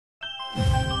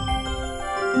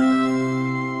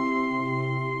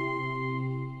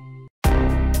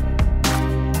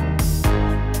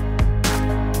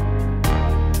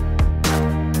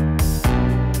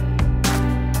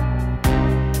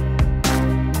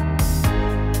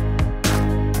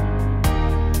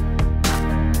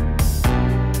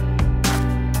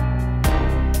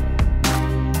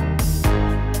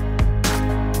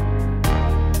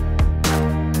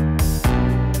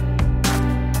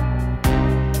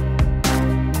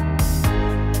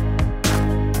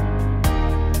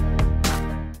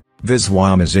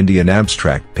Viswam is Indian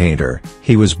abstract painter.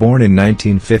 He was born in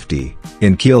 1950,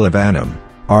 in Keelavannam,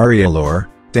 Ariyalur,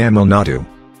 Tamil Nadu.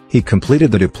 He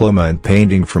completed the diploma in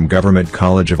painting from Government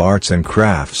College of Arts and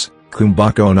Crafts,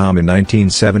 Kumbakonam in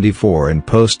 1974 and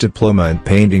Post Diploma in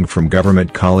painting from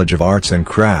Government College of Arts and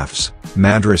Crafts,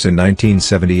 Madras in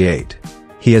 1978.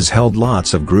 He has held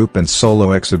lots of group and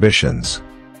solo exhibitions.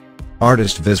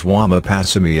 Artist Viswam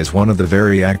is one of the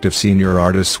very active senior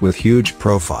artists with huge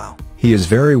profile. He is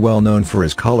very well known for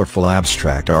his colorful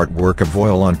abstract artwork of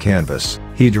oil on canvas.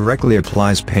 He directly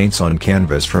applies paints on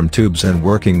canvas from tubes and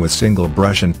working with single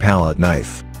brush and palette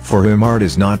knife. For him art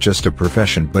is not just a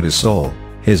profession but his soul,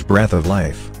 his breath of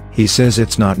life. He says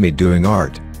it's not me doing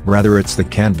art, rather it's the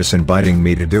canvas inviting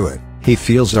me to do it. He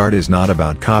feels art is not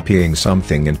about copying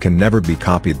something and can never be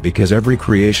copied because every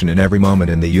creation in every moment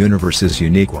in the universe is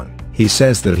unique one. He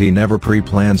says that he never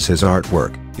pre-plans his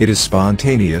artwork, it is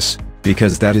spontaneous,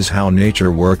 because that is how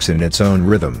nature works in its own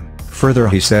rhythm. Further,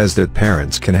 he says that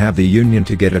parents can have the union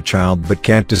to get a child but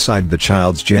can't decide the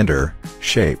child's gender,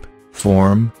 shape,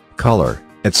 form, color,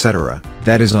 etc.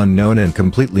 That is unknown and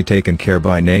completely taken care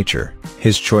by nature.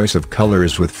 His choice of color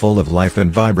is with full of life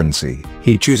and vibrancy.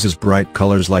 He chooses bright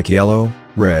colors like yellow,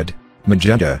 red,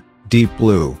 magenta, deep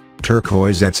blue,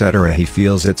 turquoise, etc. He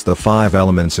feels it's the 5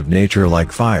 elements of nature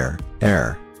like fire,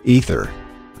 air, ether,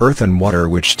 earth and water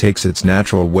which takes its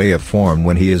natural way of form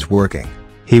when he is working.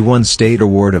 He won State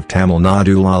Award of Tamil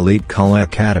Nadu Lalit Kala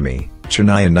Academy,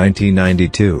 Chennai in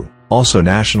 1992, also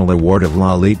National Award of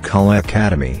Lalit Kala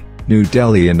Academy, New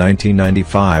Delhi in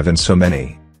 1995 and so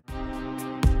many.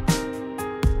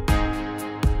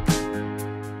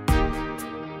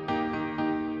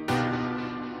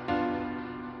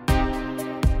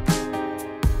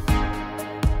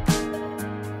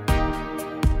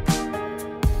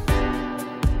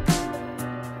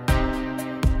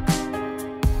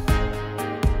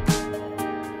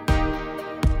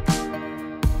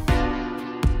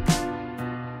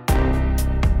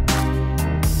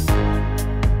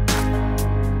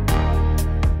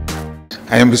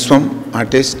 I am Viswam,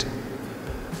 artist.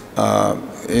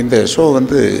 In the show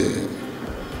வந்து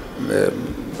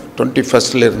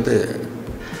 21st இருந்து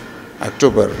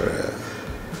October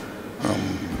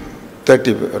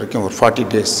 30 வரைக்கும் ஒரு 40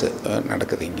 days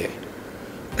நடக்குது இங்கே.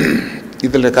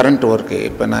 இதில் current work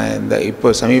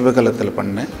இப்போ சமீப காலத்தில்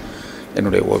பண்ண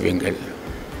என்னுடைய ஓவியங்கள்.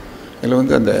 இதில்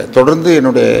வந்து அந்த தொடர்ந்து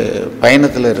என்னுடைய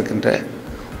பயணத்தில் இருக்கின்ற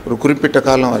ஒரு குறிப்பிட்ட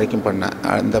காலம் வரைக்கும் பண்ண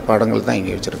அந்த படங்கள் தான்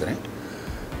இங்கே வச்சுருக்கிறேன்.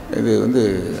 இது வந்து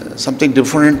சம்திங்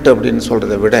டிஃப்ரெண்ட் அப்படின்னு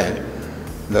சொல்கிறத விட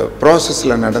இந்த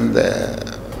ப்ராசஸில் நடந்த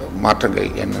மாற்றங்கள்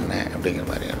என்னென்ன அப்படிங்கிற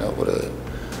மாதிரியான ஒரு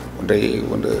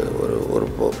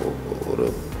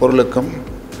பொருளுக்கும்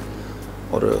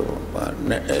ஒரு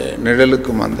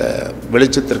நிழலுக்கும் அந்த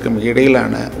வெளிச்சத்திற்கும்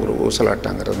இடையிலான ஒரு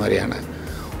ஊசலாட்டங்கிற மாதிரியான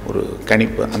ஒரு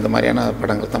கணிப்பு அந்த மாதிரியான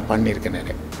படங்கள் தான் பண்ணியிருக்கேன்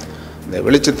நிறைய. இந்த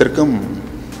வெளிச்சத்திற்கும்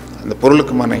அந்த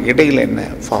பொருளுக்குமான இடையில் என்ன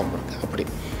ஃபார்ம் இருக்குது அப்படி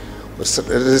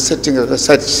researching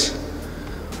such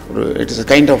it is a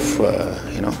kind of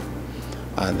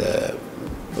அந்த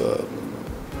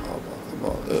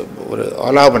ஒரு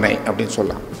ஆலாபனை அப்படின்னு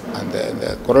சொல்லலாம்.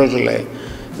 அந்த குரல்களை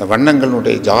இந்த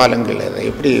வண்ணங்களுடைய ஜாலங்கள் அதை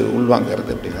எப்படி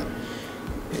உள்வாங்கிறது அப்படின்னா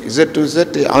Z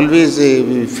always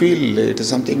feel it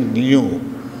is something new.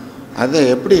 அதை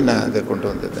எப்படி நான் அதை கொண்டு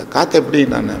வந்தது, காற்றை எப்படி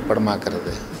நான்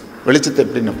படமாக்குறது, வெளிச்சத்தை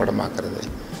எப்படி நான் படமாக்குறது,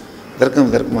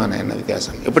 இதற்குமான என்ன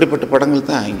வித்தியாசம், எப்படிப்பட்ட படங்கள்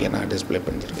தான் இங்கே நான் டிஸ்பிளே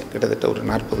பண்ணியிருக்கேன். கிட்டத்தட்ட ஒரு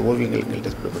 40 ஓவியங்கள் இங்கே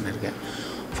டிஸ்பிளே பண்ணியிருக்கேன்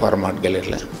ஃபாரம் ஆர்ட்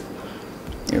கேலரியில்.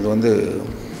 இது வந்து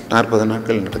 40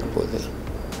 நாட்கள் நடக்க போகுது.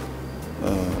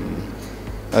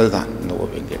 அதுதான் இந்த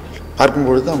ஓவியங்கள்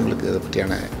பார்க்கும்பொழுது தான் உங்களுக்கு இதை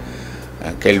பற்றியான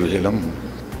கேள்விகளும்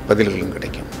பதில்களும்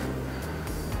கிடைக்கும்.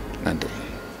 நன்றி.